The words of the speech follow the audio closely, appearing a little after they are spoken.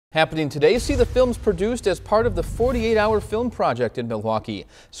Happening today, see the films produced as part of the 48-hour film project in Milwaukee.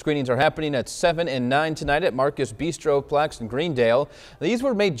 Screenings are happening at 7 and 9 tonight at Marcus Bistroplex in Greendale. These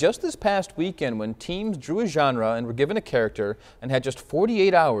were made just this past weekend when teams drew a genre and were given a character and had just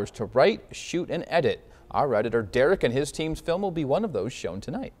 48 hours to write, shoot, and edit. Our editor Derek and his team's film will be one of those shown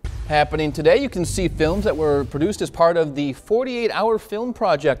tonight. Happening today, you can see films that were produced as part of the 48-hour film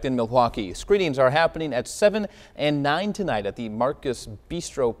project in Milwaukee. Screenings are happening at 7 and 9 tonight at the Marcus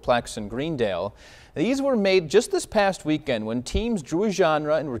Bistroplex in Greendale. These were made just this past weekend when teams drew a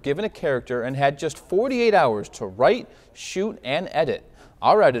genre and were given a character and had just 48 hours to write, shoot, and edit.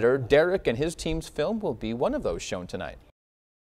 Our editor Derek and his team's film will be one of those shown tonight.